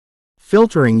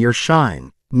Filtering Your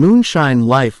Shine. Moonshine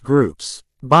Life Groups.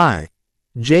 By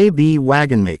J.B.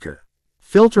 Wagonmaker.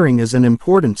 Filtering is an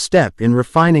important step in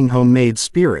refining homemade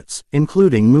spirits,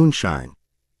 including moonshine.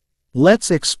 Let's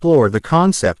explore the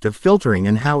concept of filtering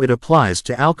and how it applies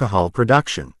to alcohol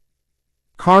production.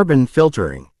 Carbon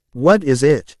filtering. What is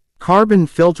it? Carbon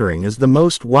filtering is the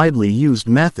most widely used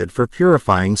method for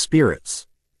purifying spirits.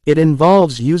 It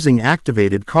involves using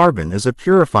activated carbon as a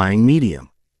purifying medium.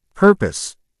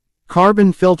 Purpose.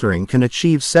 Carbon filtering can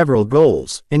achieve several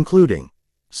goals, including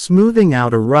smoothing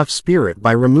out a rough spirit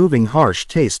by removing harsh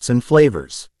tastes and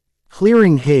flavors,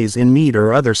 clearing haze in mead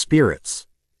or other spirits,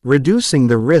 reducing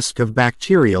the risk of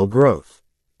bacterial growth.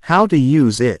 How to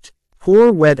use it. Pour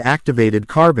wet activated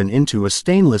carbon into a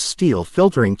stainless steel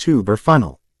filtering tube or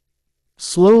funnel.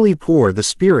 Slowly pour the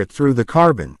spirit through the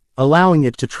carbon, allowing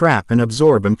it to trap and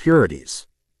absorb impurities.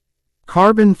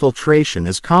 Carbon filtration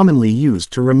is commonly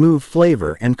used to remove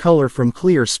flavor and color from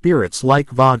clear spirits like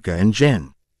vodka and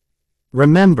gin.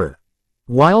 Remember,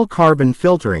 while carbon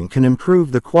filtering can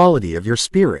improve the quality of your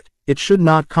spirit, it should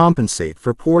not compensate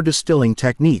for poor distilling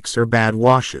techniques or bad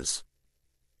washes.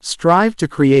 Strive to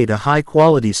create a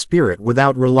high-quality spirit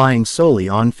without relying solely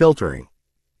on filtering.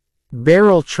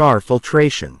 Barrel char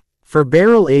filtration. For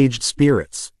barrel-aged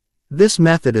spirits, this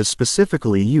method is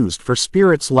specifically used for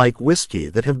spirits like whiskey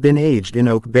that have been aged in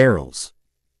oak barrels.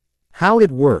 How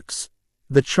it works.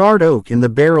 The charred oak in the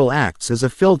barrel acts as a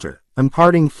filter,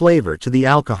 imparting flavor to the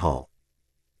alcohol.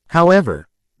 However,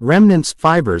 remnants,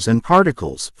 fibers and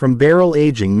particles from barrel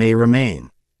aging may remain.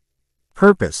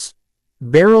 Purpose.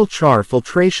 Barrel char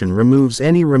filtration removes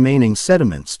any remaining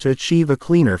sediments to achieve a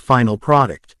cleaner final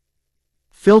product.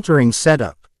 Filtering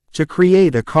setup. To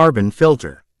create a carbon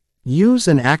filter, use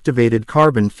an activated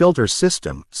carbon filter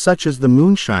system, such as the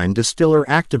Moonshine Distiller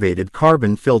Activated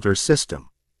Carbon Filter System.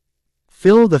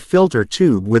 Fill the filter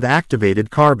tube with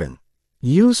activated carbon.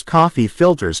 Use coffee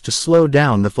filters to slow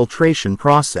down the filtration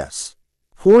process.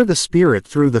 Pour the spirit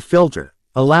through the filter,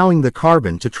 allowing the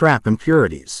carbon to trap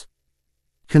impurities.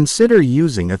 Consider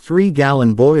using a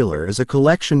 3-gallon boiler as a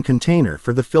collection container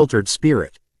for the filtered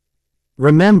spirit.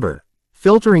 Remember,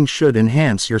 filtering should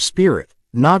enhance your spirit,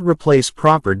 not replace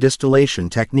proper distillation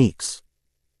techniques.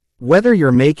 Whether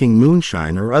you're making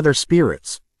moonshine or other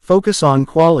spirits, focus on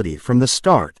quality from the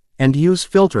start, and use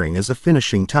filtering as a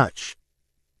finishing touch.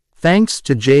 Thanks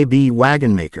to J.B.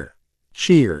 Wagonmaker.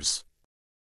 Cheers.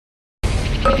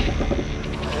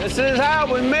 This is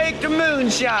how we make the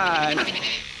moonshine.